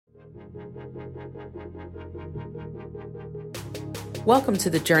Welcome to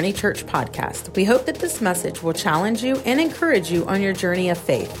the Journey Church podcast. We hope that this message will challenge you and encourage you on your journey of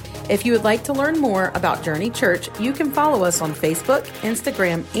faith. If you would like to learn more about Journey Church, you can follow us on Facebook,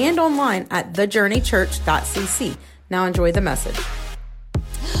 Instagram, and online at thejourneychurch.cc. Now enjoy the message.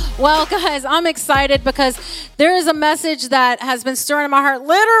 Well, guys, I'm excited because there is a message that has been stirring in my heart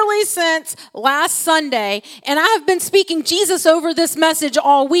literally since last Sunday. And I have been speaking Jesus over this message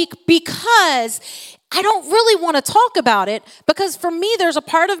all week because I don't really want to talk about it, because for me, there's a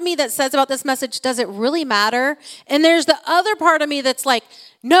part of me that says about this message, does it really matter? And there's the other part of me that's like,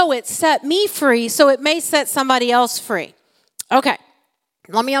 no, it set me free, so it may set somebody else free. Okay,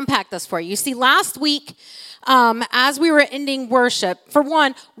 let me unpack this for you. You see, last week, as we were ending worship, for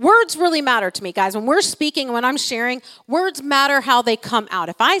one, words really matter to me, guys. When we're speaking, when I'm sharing, words matter how they come out.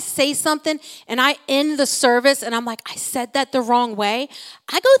 If I say something and I end the service and I'm like, I said that the wrong way,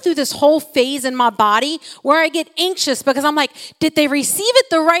 I go through this whole phase in my body where I get anxious because I'm like, did they receive it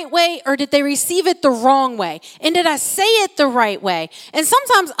the right way or did they receive it the wrong way? And did I say it the right way? And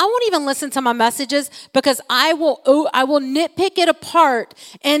sometimes I won't even listen to my messages because I will nitpick it apart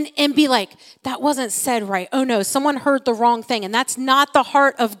and be like, that wasn't said right. Oh no, someone heard the wrong thing. And that's not the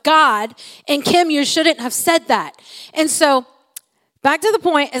heart of God. And Kim, you shouldn't have said that. And so back to the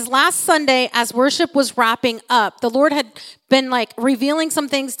point is last Sunday, as worship was wrapping up, the Lord had been like revealing some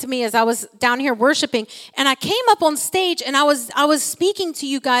things to me as I was down here worshiping. And I came up on stage and I was speaking to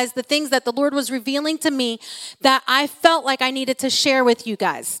you guys the things that the Lord was revealing to me that I felt like I needed to share with you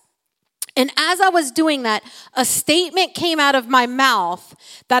guys. And as I was doing that, a statement came out of my mouth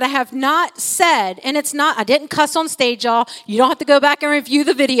that I have not said, and it's not, I didn't cuss on stage, y'all. You don't have to go back and review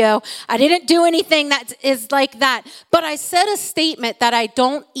the video. I didn't do anything that is like that. But I said a statement that I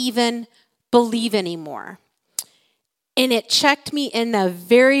don't even believe anymore. And it checked me in the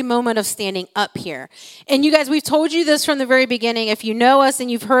very moment of standing up here. And you guys, we've told you this from the very beginning. If you know us and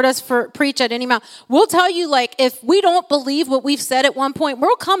you've heard us preach at any amount, we'll tell you, like, if we don't believe what we've said at one point,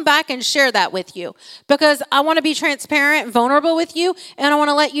 we'll come back and share that with you. Because I want to be transparent and vulnerable with you. And I want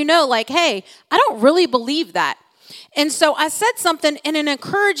to let you know, like, hey, I don't really believe that. And so I said something in an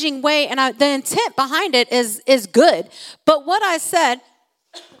encouraging way, and the intent behind it is good. But what I said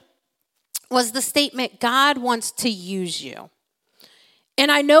was the statement, God wants to use you. And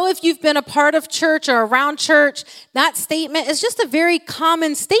I know if you've been a part of church or around church, that statement is just a very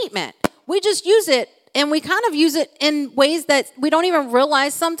common statement. We just use it, and we kind of use it in ways that we don't even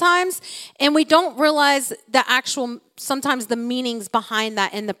realize sometimes, and we don't realize the actual, sometimes the meanings behind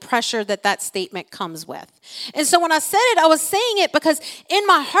that and the pressure that statement comes with. And so when I said it, I was saying it because in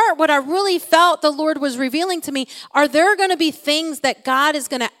my heart, what I really felt the Lord was revealing to me, are there going to be things that God is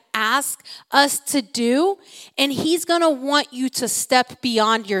going to ask us to do, and he's going to want you to step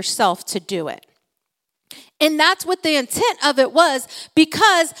beyond yourself to do it. And that's what the intent of it was,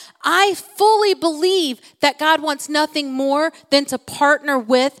 because I fully believe that God wants nothing more than to partner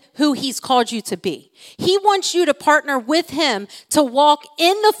with who he's called you to be. He wants you to partner with him to walk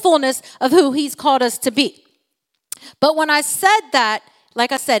in the fullness of who he's called us to be. But when I said that,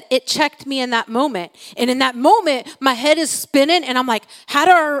 like I said, it checked me in that moment. And in that moment, my head is spinning and I'm like, how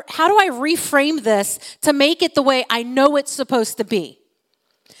do I reframe this to make it the way I know it's supposed to be?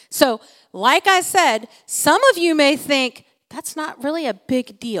 So, like I said, some of you may think that's not really a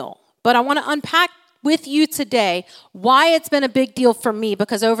big deal. But I want to unpack with you today why it's been a big deal for me,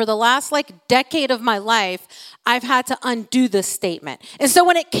 because over the last decade of my life, I've had to undo this statement. And so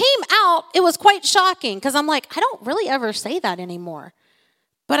when it came out, it was quite shocking because I'm like, I don't really ever say that anymore.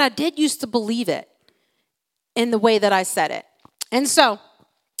 But I did used to believe it in the way that I said it. And so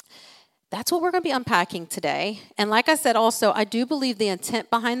that's what we're going to be unpacking today. And like I said, also, I do believe the intent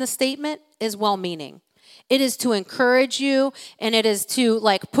behind the statement is well-meaning. It is to encourage you, and it is to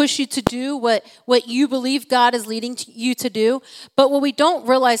push you to do what you believe God is leading you to do. But what we don't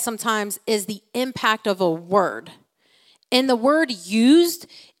realize sometimes is the impact of a word. And the word used,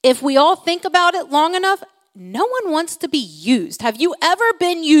 if we all think about it long enough, no one wants to be used. Have you ever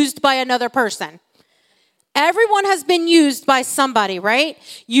been used by another person? Everyone has been used by somebody, right?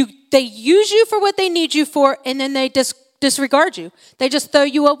 They use you for what they need you for, and then they disregard you. They just throw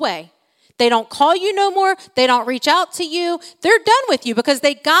you away. They don't call you no more. They don't reach out to you. They're done with you because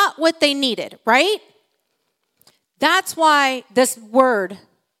they got what they needed, right? That's why this word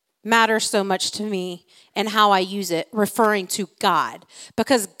matters so much to me and how I use it, referring to God.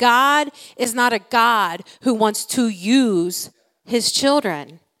 Because God is not a God who wants to use his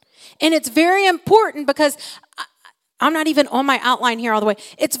children. And it's very important because I'm not even on my outline here all the way.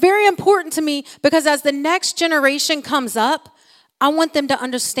 It's very important to me because as the next generation comes up, I want them to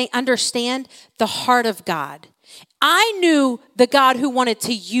understand the heart of God. I knew the God who wanted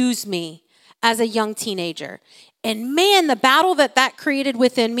to use me as a young teenager. And man, the battle that created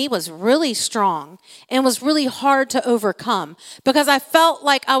within me was really strong and was really hard to overcome because I felt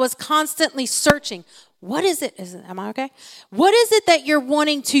like I was constantly searching. What is it? Am I okay? What is it that you're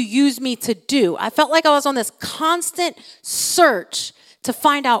wanting to use me to do? I felt like I was on this constant search to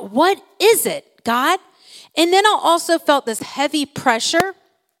find out, what is it, God? And then I also felt this heavy pressure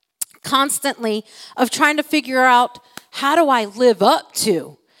constantly of trying to figure out, how do I live up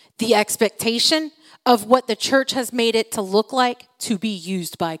to the expectation of what the church has made it to look like to be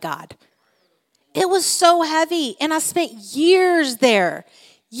used by God? It was so heavy, and I spent years there.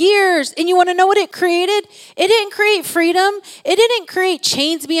 Years. And you want to know what it created? It didn't create freedom. It didn't create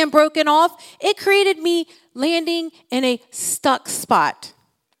chains being broken off. It created me landing in a stuck spot.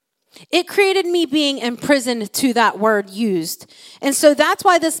 It created me being imprisoned to that word used. And so that's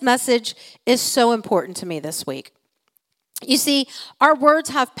why this message is so important to me this week. You see, our words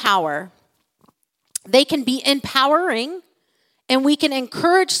have power. They can be empowering, and we can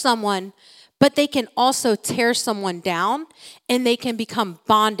encourage someone, but they can also tear someone down, and they can become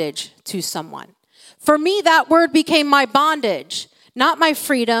bondage to someone. For me, that word became my bondage, not my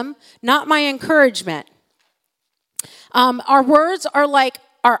freedom, not my encouragement. Our words are like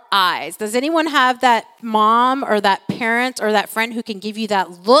our eyes. Does anyone have that mom or that parent or that friend who can give you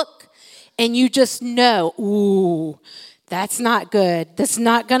that look, and you just know, ooh, that's not good. That's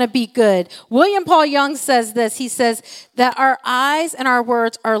not going to be good. William Paul Young says this. He says that our eyes and our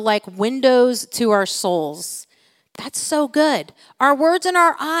words are like windows to our souls. That's so good. Our words and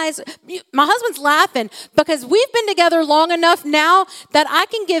our eyes. My husband's laughing because we've been together long enough now that I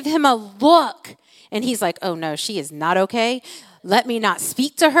can give him a look. And he's like, oh no, she is not okay. Let me not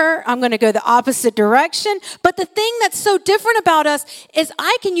speak to her. I'm going to go the opposite direction. But the thing that's so different about us is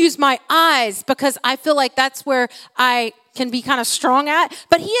I can use my eyes because I feel like that's where I can be kind of strong at.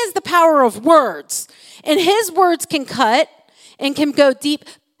 But he has the power of words. And his words can cut and can go deep.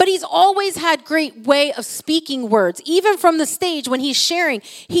 But he's always had great way of speaking words. Even from the stage when he's sharing,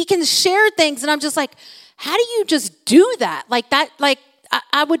 he can share things. And I'm just like, how do you just do that? Like that, like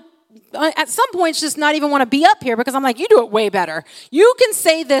I would at some points just not even want to be up here because I'm like, you do it way better. You can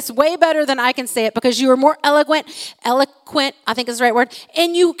say this way better than I can say it because you are more eloquent, I think is the right word,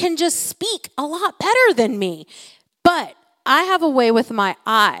 and you can just speak a lot better than me. But I have a way with my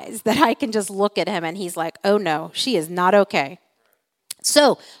eyes that I can just look at him and he's like, oh no, she is not okay.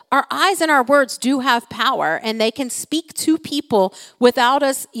 So our eyes and our words do have power, and they can speak to people without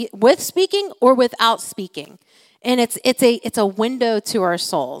us, with speaking or without speaking. And it's a window to our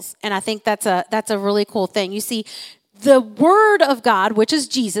souls. And I think that's a really cool thing. You see, the word of God, which is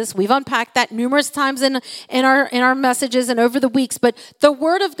Jesus, we've unpacked that numerous times in our messages and over the weeks, but the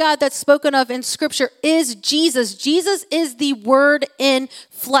word of God that's spoken of in scripture is Jesus. Jesus is the word in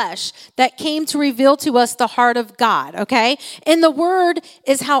flesh that came to reveal to us the heart of God, okay? And the word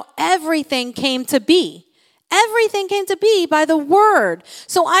is how everything came to be. Everything came to be by the word.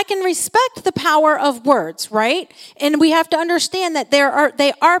 So I can respect the power of words, right? And we have to understand that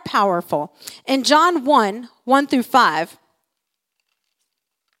they are powerful. In John 1:1-5,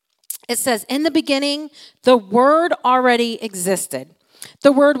 it says, in the beginning, the word already existed.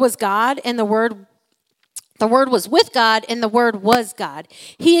 The word was God, and the word was with God, and the word was God.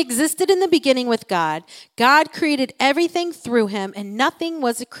 He existed in the beginning with God. God created everything through him, and nothing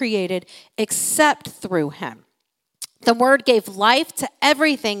was created except through him. The word gave life to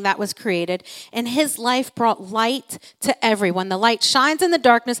everything that was created, and his life brought light to everyone. The light shines in the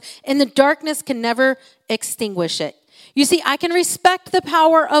darkness, and the darkness can never extinguish it. You see, I can respect the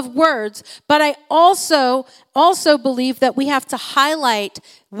power of words, but I also believe that we have to highlight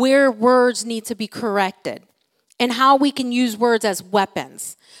where words need to be corrected and how we can use words as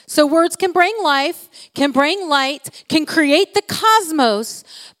weapons. So words can bring life, can bring light, can create the cosmos,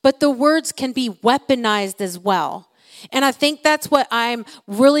 but the words can be weaponized as well. And I think that's what I'm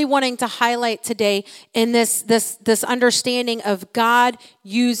really wanting to highlight today in this understanding of God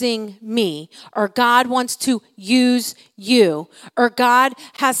using me, or God wants to use you, or God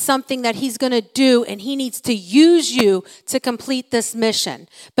has something that he's going to do and he needs to use you to complete this mission.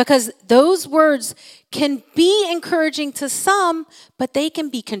 Because those words can be encouraging to some, but they can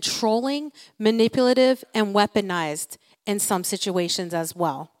be controlling, manipulative, and weaponized in some situations as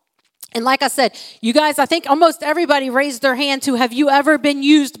well. And like I said, you guys, I think almost everybody raised their hand to, have you ever been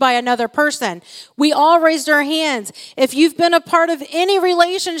used by another person? We all raised our hands. If you've been a part of any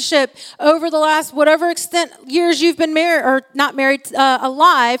relationship over the last whatever extent years you've been married or not married,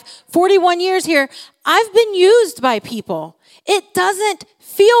 alive, 41 years here, I've been used by people. It doesn't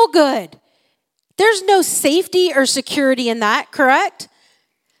feel good. There's no safety or security in that, correct?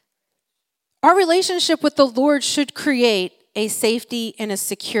 Our relationship with the Lord should create a safety and a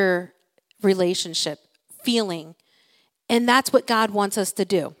secure relationship, feeling. And that's what God wants us to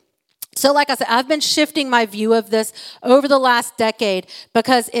do. So like I said, I've been shifting my view of this over the last decade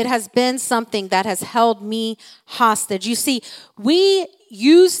because it has been something that has held me hostage. You see, we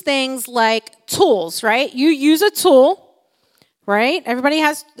use things like tools, right? You use a tool, right? Everybody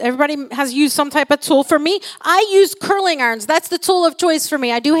has used some type of tool. For me, I use curling irons. That's the tool of choice for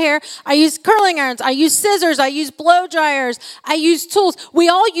me. I do hair. I use curling irons. I use scissors. I use blow dryers. I use tools. We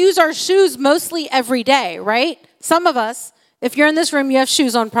all use our shoes mostly every day, right? Some of us. If you're in this room, you have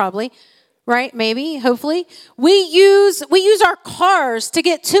shoes on probably, right? Maybe, hopefully. We use our cars to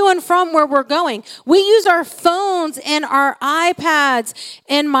get to and from where we're going. We use our phones and our iPads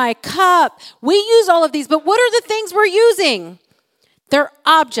and my cup. We use all of these, but what are the things we're using? They're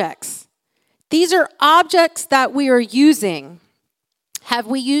objects. These are objects that we are using. Have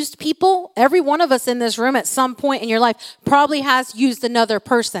we used people? Every one of us in this room at some point in your life probably has used another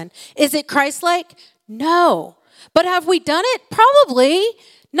person. Is it Christ-like? No. But have we done it? Probably.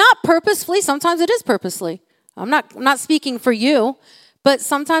 Not purposefully. Sometimes it is purposely. I'm not speaking for you, but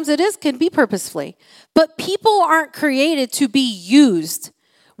sometimes can be purposefully. But people aren't created to be used.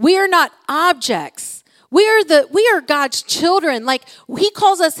 We are not objects. We are God's children. Like he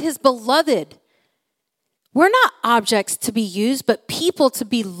calls us his beloved. We're not objects to be used, but people to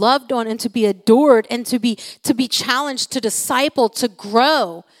be loved on and to be adored and to be challenged, to disciple, to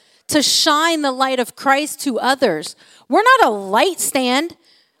grow, to shine the light of Christ to others. We're not a light stand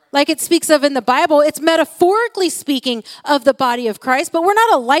like it speaks of in the Bible. It's metaphorically speaking of the body of Christ, but we're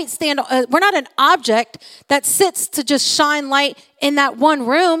not a light stand. We're not an object that sits to just shine light in that one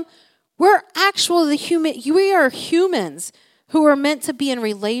room. We're actually we are humans who are meant to be in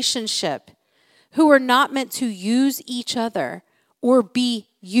relationship, who are not meant to use each other or be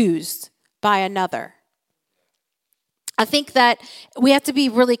used by another. I think that we have to be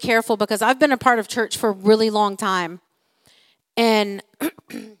really careful because I've been a part of church for a really long time. And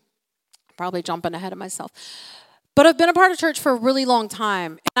probably jumping ahead of myself. But I've been a part of church for a really long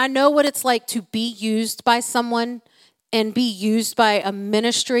time. And I know what it's like to be used by someone and be used by a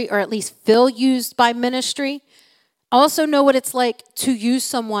ministry, or at least feel used by ministry. I also know what it's like to use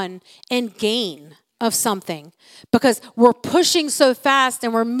someone and gain of something, because we're pushing so fast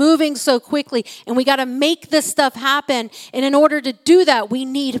and we're moving so quickly and we got to make this stuff happen. And in order to do that, we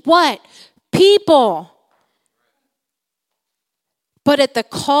need what? People. But at the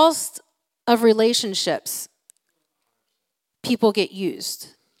cost of relationships, people get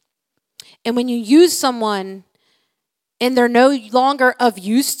used. And when you use someone and they're no longer of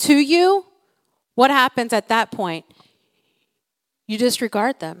use to you, what happens at that point? You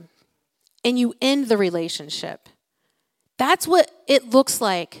disregard them. And you end the relationship. That's what it looks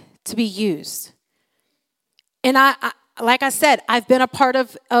like to be used. And I like I said, I've been a part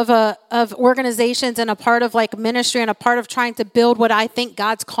of organizations and a part of like ministry and a part of trying to build what I think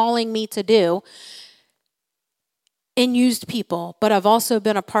God's calling me to do, and used people. But I've also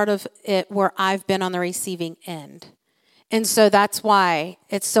been a part of it where I've been on the receiving end. And so that's why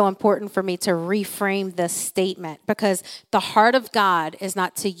it's so important for me to reframe this statement, because the heart of God is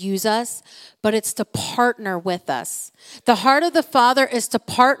not to use us, but it's to partner with us. The heart of the Father is to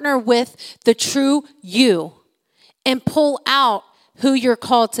partner with the true you and pull out who you're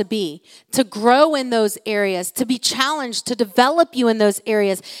called to be, to grow in those areas, to be challenged, to develop you in those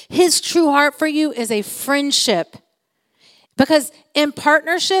areas. His true heart for you is a friendship. Because in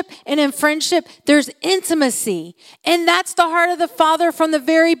partnership and in friendship, there's intimacy. And that's the heart of the Father from the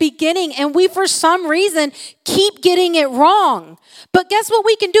very beginning. And we, for some reason, keep getting it wrong. But guess what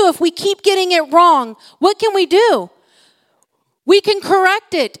we can do if we keep getting it wrong? What can we do? We can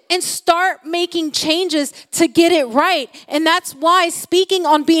correct it and start making changes to get it right. And that's why speaking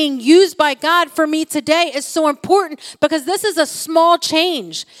on being used by God for me today is so important, because this is a small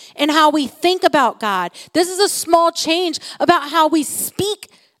change in how we think about God. This is a small change about how we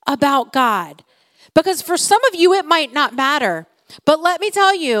speak about God. Because for some of you, it might not matter. But let me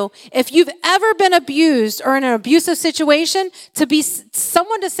tell you, if you've ever been abused or in an abusive situation, to be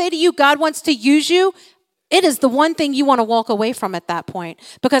someone to say to you, God wants to use you, it is the one thing you want to walk away from at that point,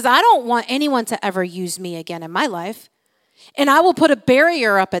 because I don't want anyone to ever use me again in my life. And I will put a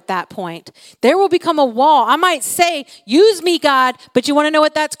barrier up at that point. There will become a wall. I might say, use me, God, but you want to know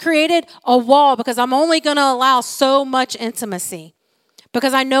what that's created? A wall, because I'm only going to allow so much intimacy,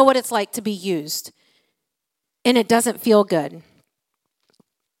 because I know what it's like to be used. And it doesn't feel good.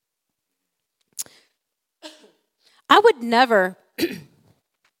 I would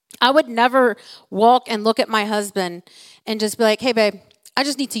never walk and look at my husband and just be like, hey, babe, I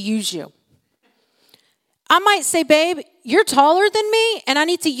just need to use you. I might say, babe, you're taller than me, and I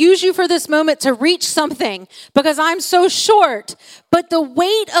need to use you for this moment to reach something because I'm so short. But the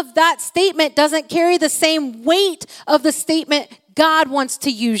weight of that statement doesn't carry the same weight of the statement, God wants to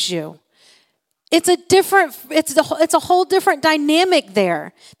use you. It's a whole different dynamic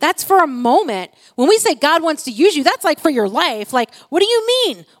there. That's for a moment. When we say God wants to use you, that's like for your life. Like, what do you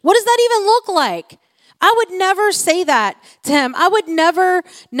mean? What does that even look like? I would never say that to him. I would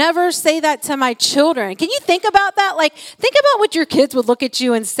never say that to my children. Can you think about that? Like, think about what your kids would look at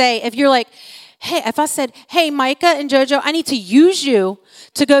you and say if you're like, hey, if I said, hey, Micah and JoJo, I need to use you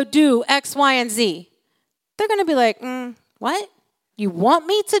to go do X, Y, and Z. They're going to be like, what? You want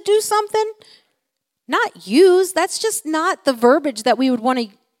me to do something? Not use. That's just not the verbiage that we would want to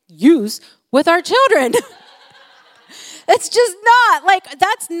use with our children. It's just not. Like,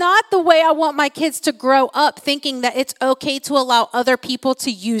 that's not the way I want my kids to grow up, thinking that it's okay to allow other people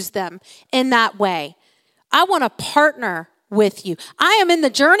to use them in that way. I want to partner with you. I am in the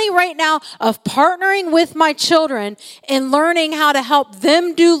journey right now of partnering with my children and learning how to help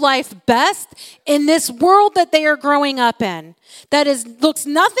them do life best in this world that they are growing up in. That looks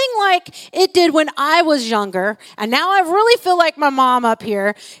nothing like it did when I was younger. And now I really feel like my mom up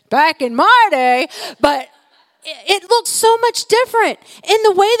here back in my day, but it looks so much different. And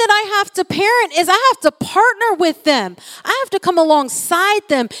the way that I have to parent is I have to partner with them. I have to come alongside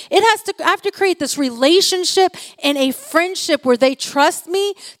them. I have to create this relationship and a friendship where they trust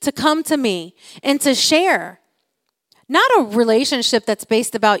me to come to me and to share. Not a relationship that's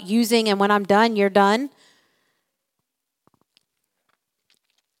based about using and when I'm done, you're done.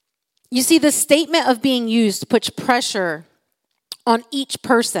 You see, the statement of being used puts pressure on each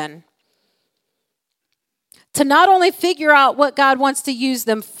person to not only figure out what God wants to use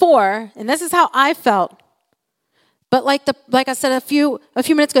them for, and this is how I felt, but like I said a few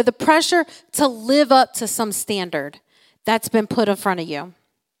minutes ago, the pressure to live up to some standard that's been put in front of you.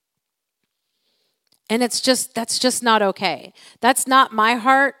 And that's just not okay. That's not my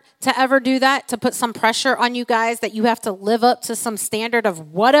heart to ever do that, to put some pressure on you guys that you have to live up to some standard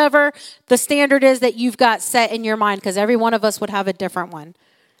of whatever the standard is that you've got set in your mind, because every one of us would have a different one.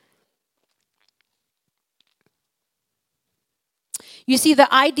 You see,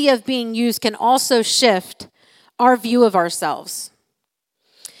 the idea of being used can also shift our view of ourselves.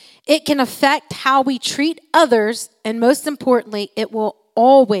 It can affect how we treat others, and most importantly, it will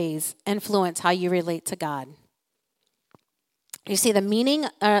always influence how you relate to God. You see, the meaning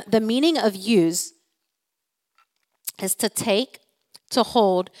of use is to take, to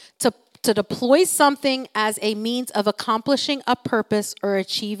hold, to deploy something as a means of accomplishing a purpose or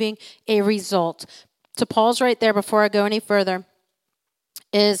achieving a result. To pause right there before I go any further,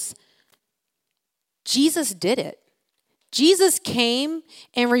 is Jesus did it. Jesus came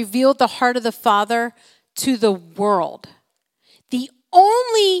and revealed the heart of the Father to the world. The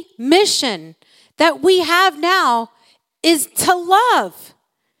only mission that we have now is to love.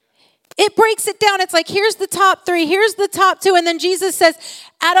 It breaks it down. It's like, here's the top 3, here's the top 2. And then Jesus says,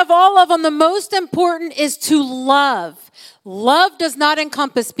 out of all of them, the most important is to love. Love does not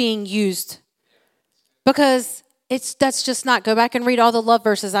encompass being used, because that's just not. Go back and read all the love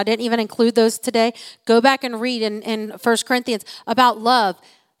verses. I didn't even include those today. Go back and read in 1 Corinthians about love.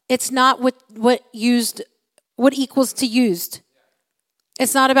 It's not what equals to used.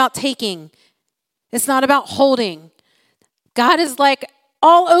 It's not about taking. It's not about holding. God is like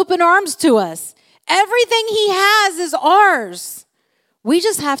all open arms to us. Everything he has is ours. We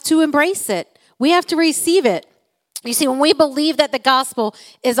just have to embrace it. We have to receive it. You see, when we believe that the gospel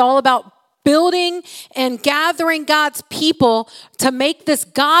is all about building and gathering God's people to make this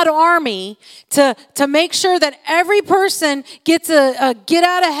God army, to make sure that every person gets a get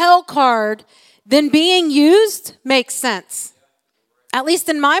out of hell card, then being used makes sense. At least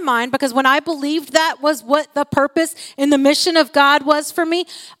in my mind, because when I believed that was what the purpose and the mission of God was for me,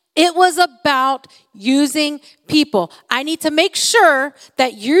 it was about using people. I need to make sure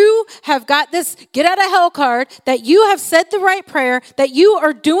that you have got this get out of hell card, that you have said the right prayer, that you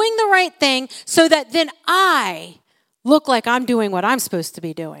are doing the right thing, so that then I look like I'm doing what I'm supposed to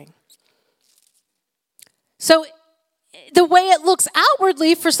be doing. So the way it looks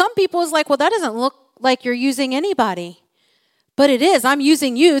outwardly for some people is like, well, that doesn't look like you're using anybody. But it is. I'm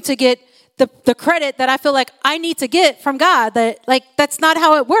using you to get the credit that I feel like I need to get from God. That's not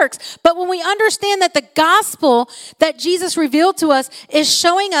how it works. But when we understand that the gospel that Jesus revealed to us is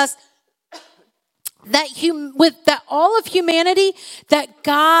showing us that all of humanity, that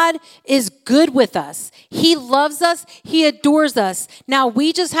God is good with us. He loves us. He adores us. Now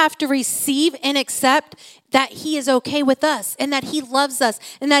we just have to receive and accept that he is okay with us and that he loves us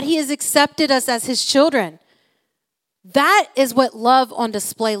and that he has accepted us as his children. That is what love on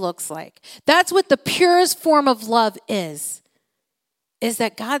display looks like. That's what the purest form of love is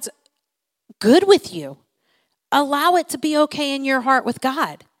that God's good with you. Allow it to be okay in your heart with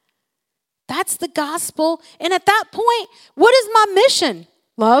God. That's the gospel. And at that point, what is my mission?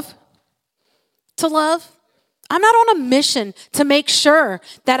 Love. To love. I'm not on a mission to make sure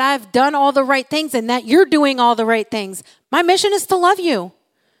that I've done all the right things and that you're doing all the right things. My mission is to love you.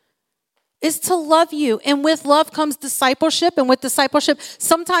 Is to love you. And with love comes discipleship. And with discipleship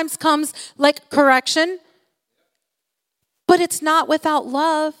sometimes comes like correction. But it's not without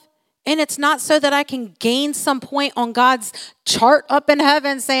love. And it's not so that I can gain some point on God's chart up in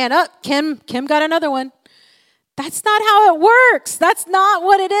heaven saying, oh, Kim got another one. That's not how it works. That's not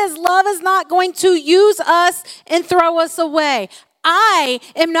what it is. Love is not going to use us and throw us away. I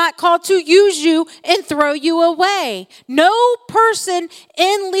am not called to use you and throw you away. No person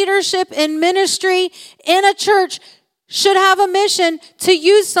in leadership, in ministry, in a church should have a mission to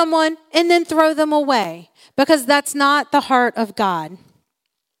use someone and then throw them away, because that's not the heart of God.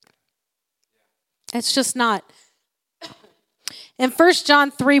 It's just not. In 1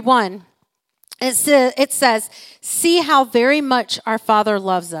 John 3:1, it says, see how very much our Father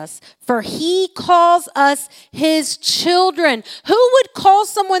loves us, for he calls us his children. Who would call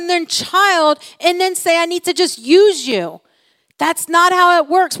someone their child and then say, I need to just use you? That's not how it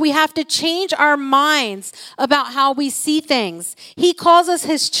works. We have to change our minds about how we see things. He calls us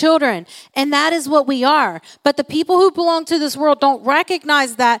his children, and that is what we are. But the people who belong to this world don't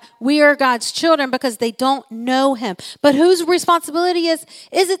recognize that we are God's children because they don't know him. But whose responsibility is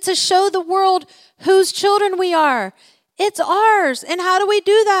it to show the world whose children we are? It's ours. And how do we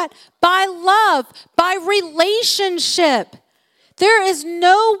do that? By love, by relationship. There is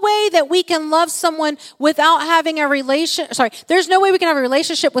no way that we can love someone without having a there's no way we can have a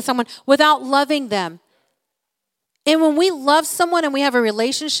relationship with someone without loving them. And when we love someone and we have a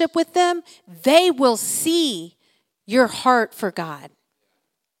relationship with them, they will see your heart for God.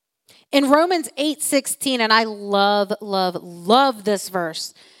 In Romans 8:16, and I love this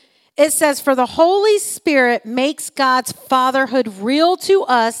verse, it says, for the Holy Spirit makes God's fatherhood real to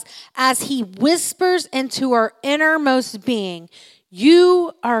us as he whispers into our innermost being,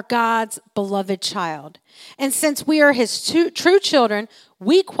 you are God's beloved child. And since we are his true children,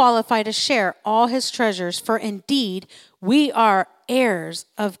 we qualify to share all his treasures, for indeed we are heirs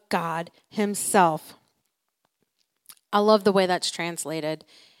of God himself. I love the way that's translated.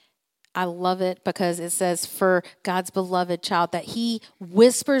 I love it because it says for God's beloved child, that he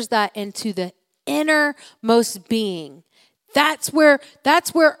whispers that into the innermost being. That's where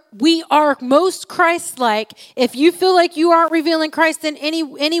we are most Christ-like. If you feel like you aren't revealing Christ in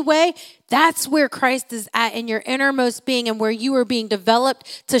any way, that's where Christ is at in your innermost being, and where you are being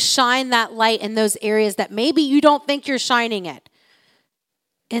developed to shine that light in those areas that maybe you don't think you're shining it.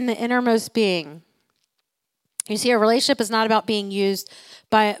 In the innermost being. You see, a relationship is not about being used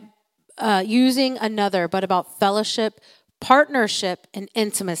by using another, but about fellowship, partnership, and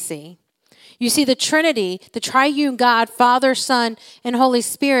intimacy. You see, the Trinity, the triune God, Father, Son, and Holy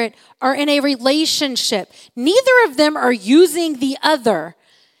Spirit are in a relationship. Neither of them are using the other.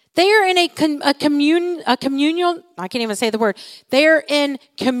 They are in a communion, I can't even say the word. They are in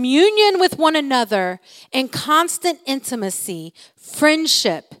communion with one another in constant intimacy,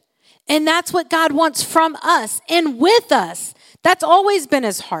 friendship. And that's what God wants from us and with us. That's always been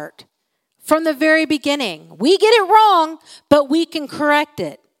his heart from the very beginning. We get it wrong, but we can correct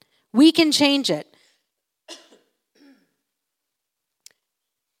it. We can change it.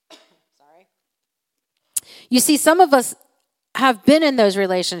 Sorry. You see, some of us have been in those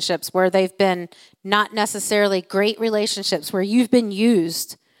relationships where they've been not necessarily great relationships, where you've been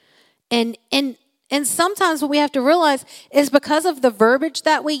used. And sometimes what we have to realize is because of the verbiage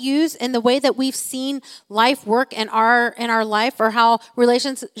that we use and the way that we've seen life work in our life, or how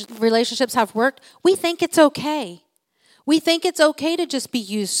relationships have worked, we think it's okay. We think it's okay to just be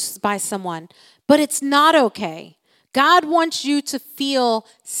used by someone, but it's not okay. God wants you to feel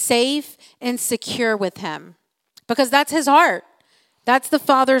safe and secure with him, because that's his heart. That's the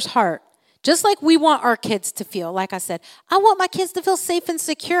Father's heart. Just like we want our kids to feel, like I said, I want my kids to feel safe and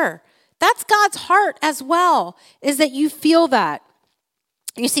secure. That's God's heart as well, is that you feel that.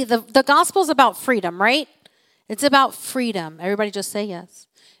 You see, the gospel is about freedom, right? It's about freedom. Everybody just say yes.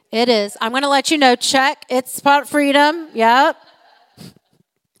 It is. I'm going to let you know, check. It's about freedom. Yep.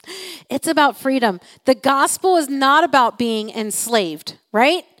 It's about freedom. The gospel is not about being enslaved,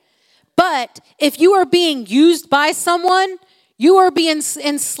 right? But if you are being used by someone, you are being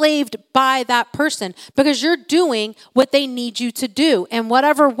enslaved by that person because you're doing what they need you to do in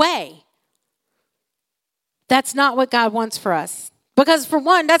whatever way. That's not what God wants for us. Because for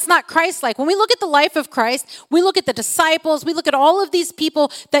one, that's not Christ-like. When we look at the life of Christ, we look at the disciples, we look at all of these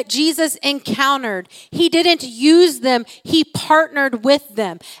people that Jesus encountered. He didn't use them, he partnered with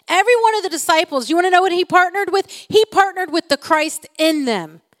them. Every one of the disciples, you want to know what he partnered with? He partnered with the Christ in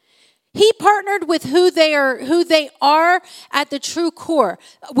them. He partnered with who they are at the true core.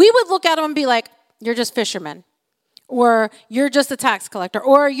 We would look at them and be like, you're just fishermen, or you're just a tax collector,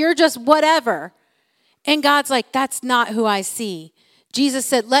 or you're just whatever. And God's like, that's not who I see. Jesus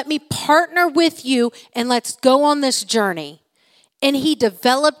said, let me partner with you and let's go on this journey. And he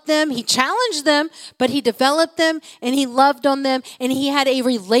developed them, he challenged them, but he developed them and he loved on them and he had a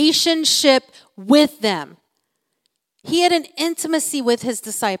relationship with them. He had an intimacy with his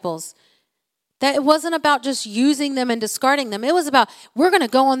disciples. That it wasn't about just using them and discarding them. It was about, we're going to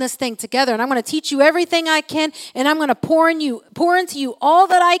go on this thing together and I'm going to teach you everything I can and I'm going to pour into you all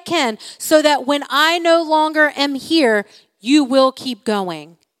that I can so that when I no longer am here, you will keep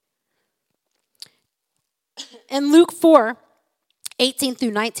going. In Luke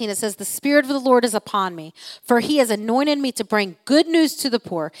 4:18-19, it says, the Spirit of the Lord is upon me, for he has anointed me to bring good news to the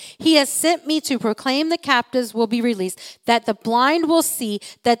poor. He has sent me to proclaim the captives will be released, that the blind will see,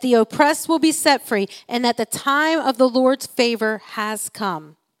 that the oppressed will be set free, and that the time of the Lord's favor has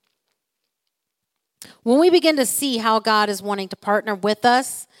come. When we begin to see how God is wanting to partner with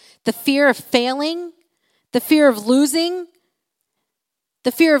us, the fear of failing, the fear of losing,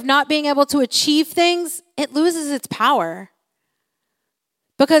 the fear of not being able to achieve things, it loses its power.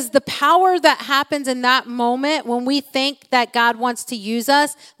 Because the power that happens in that moment when we think that God wants to use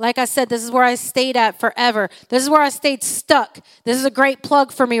us, like I said, this is where I stayed at forever. This is where I stayed stuck. This is a great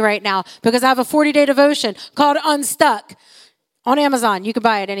plug for me right now because I have a 40-day devotion called Unstuck on Amazon. You can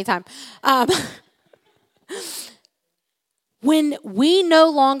buy it anytime. When we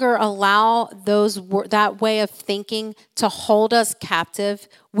no longer allow that way of thinking to hold us captive,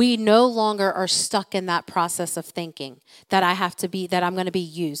 we no longer are stuck in that process of thinking that I'm going to be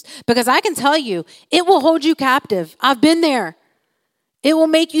used. Because I can tell you, it will hold you captive. I've been there. It will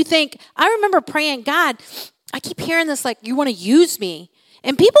make you think. I remember praying, God, I keep hearing this, like, you want to use me.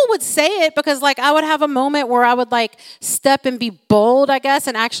 And people would say it because, like, I would have a moment where I would, like, step and be bold, I guess,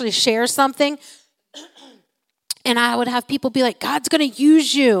 and actually share something. And I would have people be like, God's going to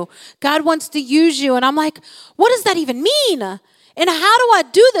use you. God wants to use you. And I'm like, what does that even mean? And how do I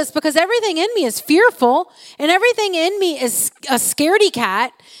do this? Because everything in me is fearful. And everything in me is a scaredy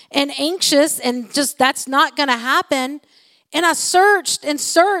cat and anxious. And just that's not going to happen. And I searched. And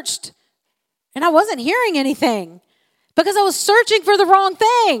I wasn't hearing anything. Because I was searching for the wrong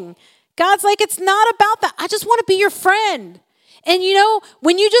thing. God's like, it's not about that. I just want to be your friend. And you know,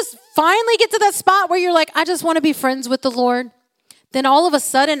 when you just finally get to that spot where you're like, I just want to be friends with the Lord, then all of a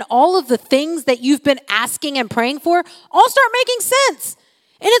sudden, all of the things that you've been asking and praying for all start making sense.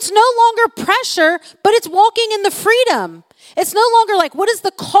 And it's no longer pressure, but it's walking in the freedom. It's no longer like, what is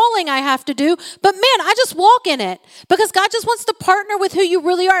the calling I have to do? But man, I just walk in it because God just wants to partner with who you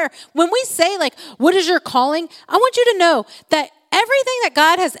really are. When we say like, what is your calling? I want you to know that everything that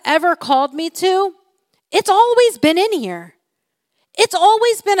God has ever called me to, it's always been in here. It's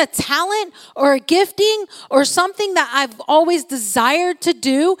always been a talent or a gifting or something that I've always desired to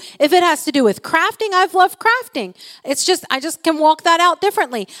do. If it has to do with crafting, I've loved crafting. It's just, I just can walk that out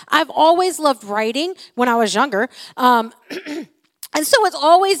differently. I've always loved writing when I was younger. And so it's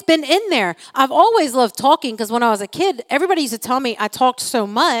always been in there. I've always loved talking because when I was a kid, everybody used to tell me I talked so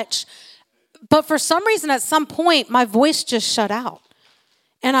much. But for some reason, at some point, my voice just shut out.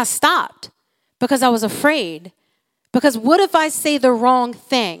 And I stopped because I was afraid. Because what if I say the wrong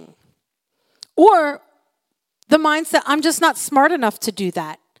thing? Or the mindset, I'm just not smart enough to do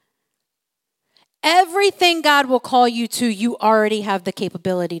that. Everything God will call you to, you already have the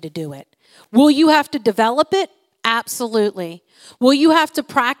capability to do it. Will you have to develop it? Absolutely. Will you have to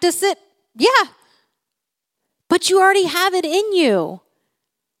practice it? Yeah. But you already have it in you.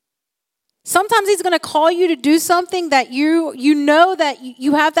 Sometimes he's going to call you to do something that you know that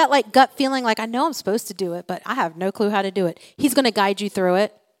you have that like gut feeling like, I know I'm supposed to do it, but I have no clue how to do it. He's going to guide you through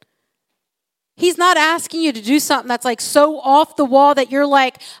it. He's not asking you to do something that's like so off the wall that you're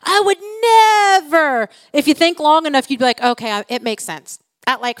like, I would never. If you think long enough, you'd be like, okay, it makes sense.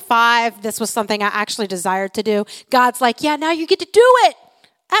 At like 5, this was something I actually desired to do. God's like, yeah, now you get to do it.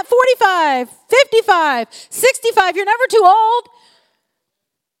 At 45, 55, 65, you're never too old.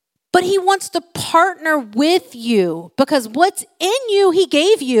 But he wants to partner with you because what's in you, he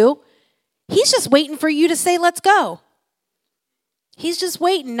gave you. He's just waiting for you to say, let's go. He's just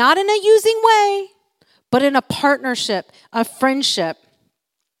waiting, not in a using way, but in a partnership, a friendship.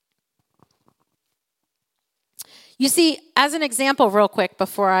 You see, as an example, real quick,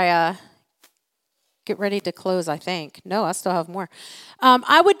 before I get ready to close, I think. No, I still have more.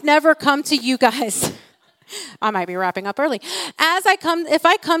 I would never come to you guys. I might be wrapping up early. If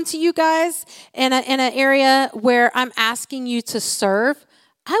I come to you guys in an area where I'm asking you to serve,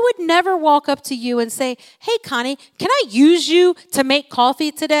 I would never walk up to you and say, hey, Connie, can I use you to make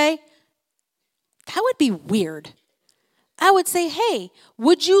coffee today? That would be weird. I would say, hey,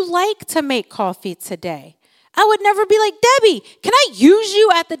 would you like to make coffee today? I would never be like, Debbie, can I use you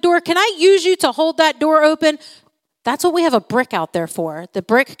at the door? Can I use you to hold that door open? That's what we have a brick out there for. The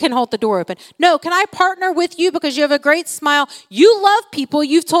brick can hold the door open. No, can I partner with you because you have a great smile? You love people.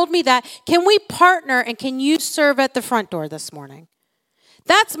 You've told me that. Can we partner and can you serve at the front door this morning?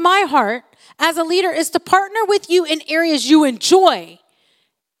 That's my heart as a leader, is to partner with you in areas you enjoy.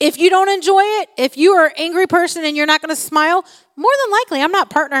 If you don't enjoy it, if you are an angry person and you're not going to smile, more than likely I'm not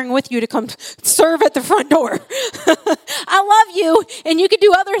partnering with you to come serve at the front door. I love you and you can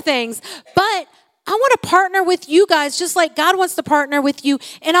do other things, but I want to partner with you guys just like God wants to partner with you.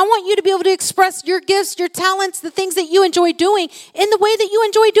 And I want you to be able to express your gifts, your talents, the things that you enjoy doing in the way that you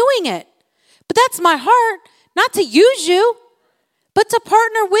enjoy doing it. But that's my heart, not to use you, but to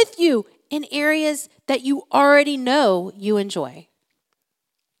partner with you in areas that you already know you enjoy.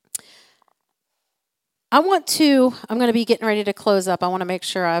 I'm going to be getting ready to close up. I want to make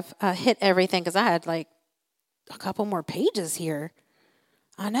sure I've hit everything because I had like a couple more pages here.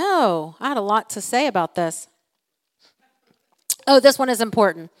 I know. I had a lot to say about this. Oh, this one is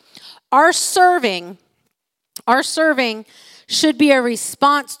important. Our serving should be a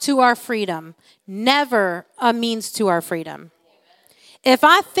response to our freedom, never a means to our freedom. If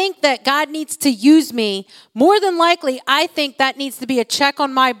I think that God needs to use me, more than likely, I think that needs to be a check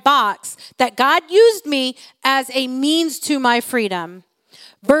on my box that God used me as a means to my freedom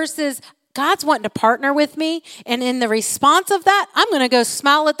versus God's wanting to partner with me, and in the response of that, I'm going to go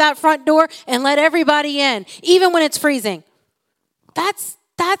smile at that front door and let everybody in, even when it's freezing. That's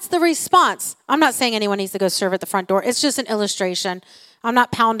the response. I'm not saying anyone needs to go serve at the front door. It's just an illustration. I'm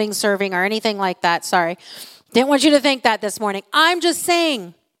not pounding serving or anything like that. Sorry. Didn't want you to think that this morning. I'm just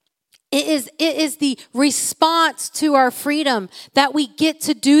saying it is the response to our freedom that we get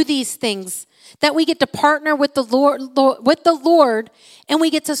to do these things, that we get to partner with the Lord, and we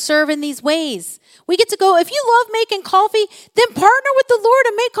get to serve in these ways. We get to go, if you love making coffee, then partner with the Lord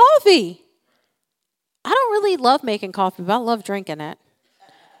and make coffee. I don't really love making coffee, but I love drinking it.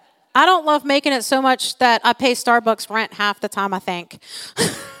 I don't love making it so much that I pay Starbucks rent half the time, I think.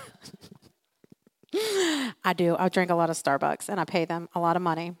 I do. I drink a lot of Starbucks, and I pay them a lot of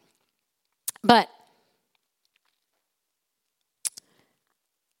money. But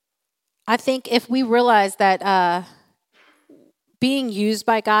I think if we realize that being used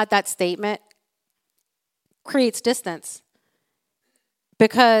by God, that statement, creates distance.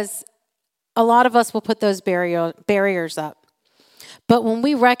 Because a lot of us will put those barriers up. But when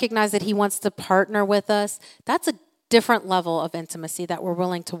we recognize that he wants to partner with us, that's a different level of intimacy that we're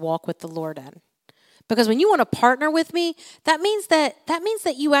willing to walk with the Lord in. Because when you want to partner with me, that means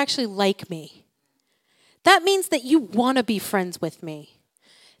that you actually like me. That means that you want to be friends with me.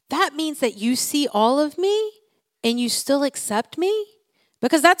 That means that you see all of me and you still accept me.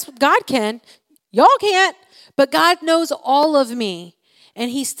 Because that's what God can. Y'all can't. But God knows all of me.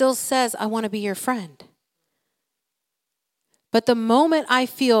 And he still says, I want to be your friend. But the moment I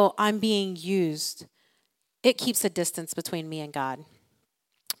feel I'm being used, it keeps a distance between me and God.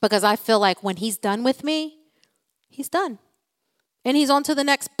 Because I feel like when he's done with me, he's done. And he's on to the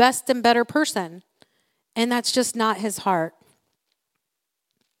next best and better person. And that's just not his heart.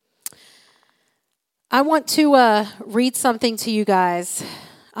 I want to read something to you guys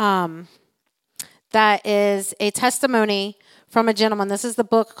that is a testimony from a gentleman. This is the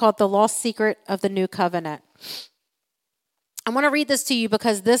book called The Lost Secret of the New Covenant. I want to read this to you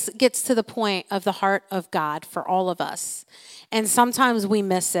because this gets to the point of the heart of God for all of us. And sometimes we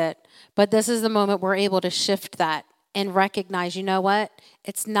miss it, but this is the moment we're able to shift that and recognize, you know what?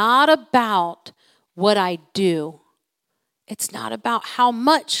 It's not about what I do. It's not about how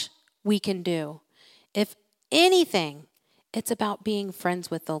much we can do. If anything, it's about being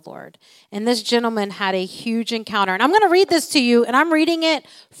friends with the Lord. And this gentleman had a huge encounter. And I'm going to read this to you, and I'm reading it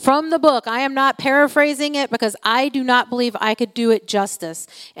from the book. I am not paraphrasing it because I do not believe I could do it justice.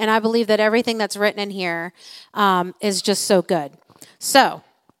 And I believe that everything that's written in here is just so good. So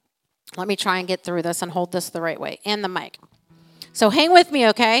Let me try and get through this and hold this the right way and the mic. So hang with me,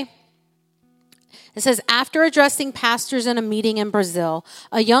 okay? It says, after addressing pastors in a meeting in Brazil,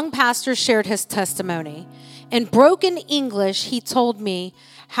 a young pastor shared his testimony. In broken English, he told me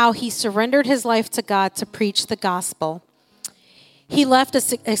how he surrendered his life to God to preach the gospel. He left a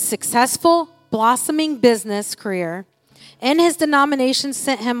successful, blossoming business career, and his denomination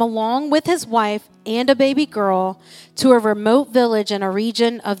sent him along with his wife and a baby girl to a remote village in a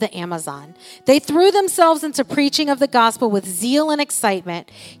region of the Amazon. They threw themselves into preaching of the gospel with zeal and excitement.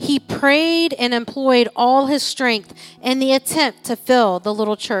 He prayed and employed all his strength in the attempt to fill the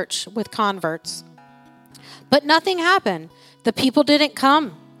little church with converts. But nothing happened. The people didn't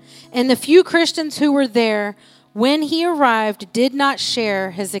come. And the few Christians who were there when he arrived did not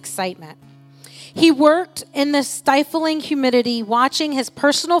share his excitement. He worked in the stifling humidity, watching his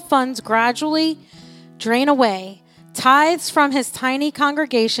personal funds gradually drain away. Tithes from his tiny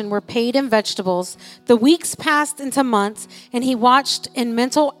congregation were paid in vegetables. The weeks passed into months, and he watched in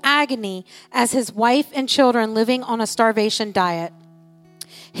mental agony as his wife and children living on a starvation diet.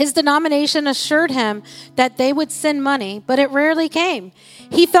 His denomination assured him that they would send money, but it rarely came.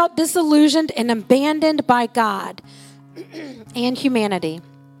 He felt disillusioned and abandoned by God and humanity.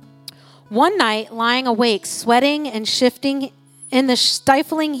 One night, lying awake, sweating and shifting in the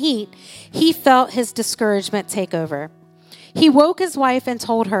stifling heat, he felt his discouragement take over. He woke his wife and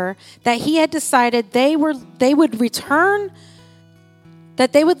told her that he had decided they would leave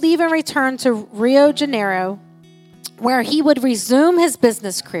and return to Rio de Janeiro, where he would resume his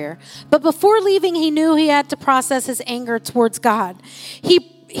business career. But before leaving, he knew he had to process his anger towards God.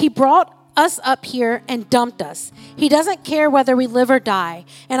 He brought us up here and dumped us. He doesn't care whether we live or die,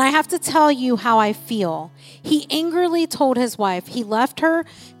 and I have to tell you how I feel. He angrily told his wife he left her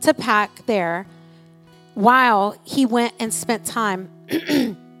to pack there while he went and spent time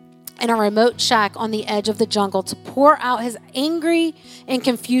in a remote shack on the edge of the jungle to pour out his angry and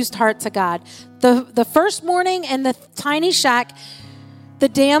confused heart to God. The first morning in the tiny shack, the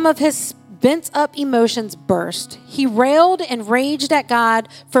dam of his bent up emotions burst. He railed and raged at God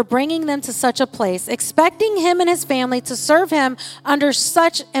for bringing them to such a place, expecting him and his family to serve him under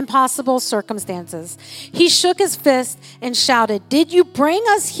such impossible circumstances. He shook his fist and shouted, "Did you bring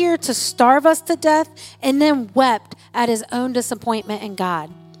us here to starve us to death?" And then wept at his own disappointment in God.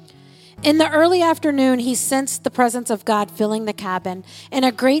 In the early afternoon, he sensed the presence of God filling the cabin, and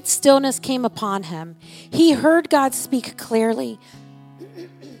a great stillness came upon him. He heard God speak clearly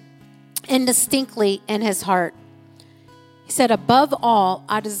and distinctly in his heart. He said, "Above all,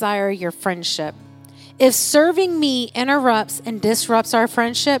 I desire your friendship. If serving me interrupts and disrupts our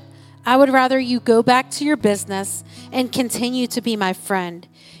friendship, I would rather you go back to your business and continue to be my friend.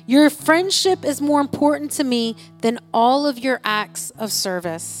 Your friendship is more important to me than all of your acts of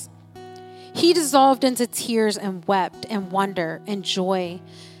service." He dissolved into tears and wept in wonder and joy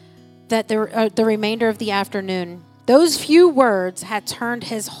that the remainder of the afternoon. Those few words had turned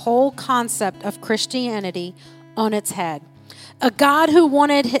his whole concept of Christianity on its head. A God who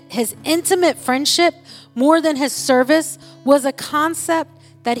wanted his intimate friendship more than his service was a concept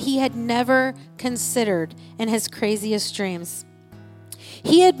that he had never considered in his craziest dreams.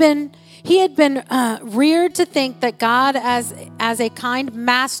 He had been reared to think that God as a kind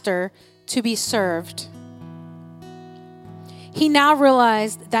master to be served. He now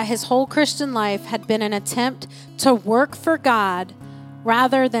realized that his whole Christian life had been an attempt to work for God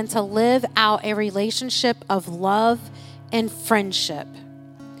rather than to live out a relationship of love and friendship.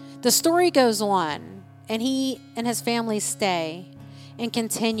 The story goes on, and he and his family stay and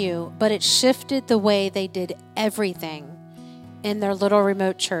continue, but it shifted the way they did everything in their little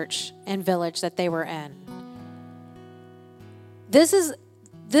remote church and village that they were in. This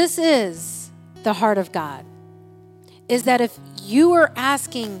is the heart of God. Is that if you are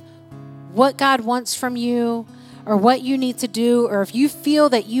asking what God wants from you or what you need to do, or if you feel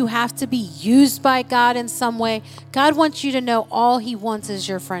that you have to be used by God in some way, God wants you to know all he wants is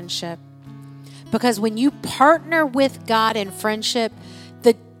your friendship. Because when you partner with God in friendship,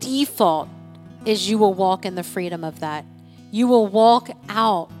 the default is you will walk in the freedom of that. You will walk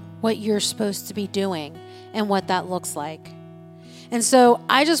out what you're supposed to be doing and what that looks like. And so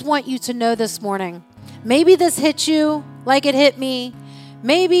I just want you to know this morning, maybe this hit you like it hit me.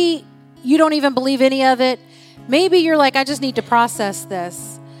 Maybe you don't even believe any of it. Maybe you're like, I just need to process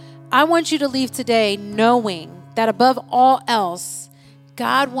this. I want you to leave today knowing that above all else,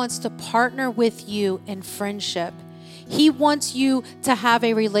 God wants to partner with you in friendship. He wants you to have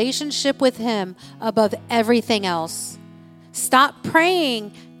a relationship with him above everything else. Stop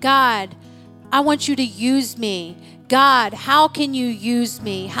praying, God, I want you to use me. God, how can you use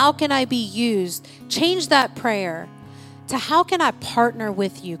me? How can I be used? Change that prayer to how can I partner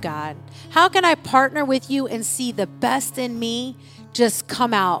with you, God? How can I partner with you and see the best in me just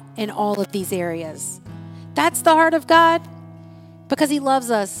come out in all of these areas? That's the heart of God, because he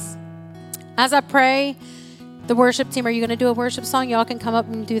loves us. As I pray, the worship team, are you going to do a worship song? Y'all can come up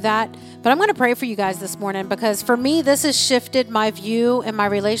and do that. But I'm going to pray for you guys this morning, because for me, this has shifted my view and my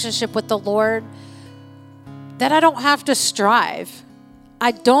relationship with the Lord, that I don't have to strive.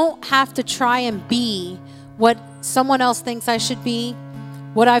 I don't have to try and be what someone else thinks I should be,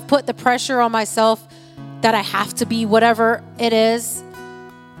 what I've put the pressure on myself that I have to be, whatever it is.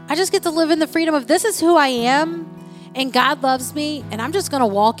 I just get to live in the freedom of this is who I am, and God loves me, and I'm just going to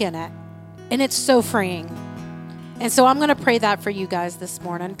walk in it. And it's so freeing. And so I'm going to pray that for you guys this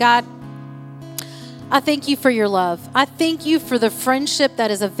morning. God, I thank you for your love. I thank you for the friendship that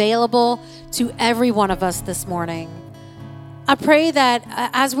is available to every one of us this morning. I pray that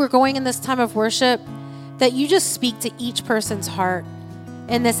as we're going in this time of worship, that you just speak to each person's heart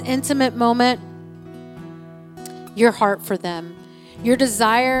in this intimate moment, your heart for them, your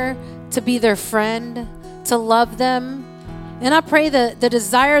desire to be their friend, to love them. And I pray that the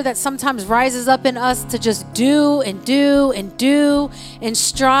desire that sometimes rises up in us to just do and do and do and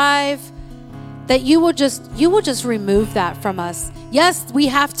strive, that you will just remove that from us. Yes, we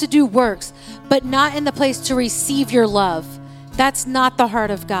have to do works, but not in the place to receive your love. That's not the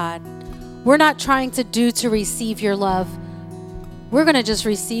heart of God. We're not trying to do to receive your love. We're going to just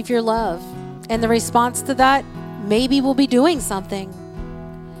receive your love. And the response to that, maybe we'll be doing something.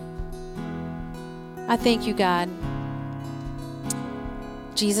 I thank you, God.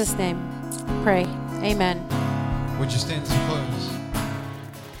 In Jesus' name, pray. Amen. Would you stand and close?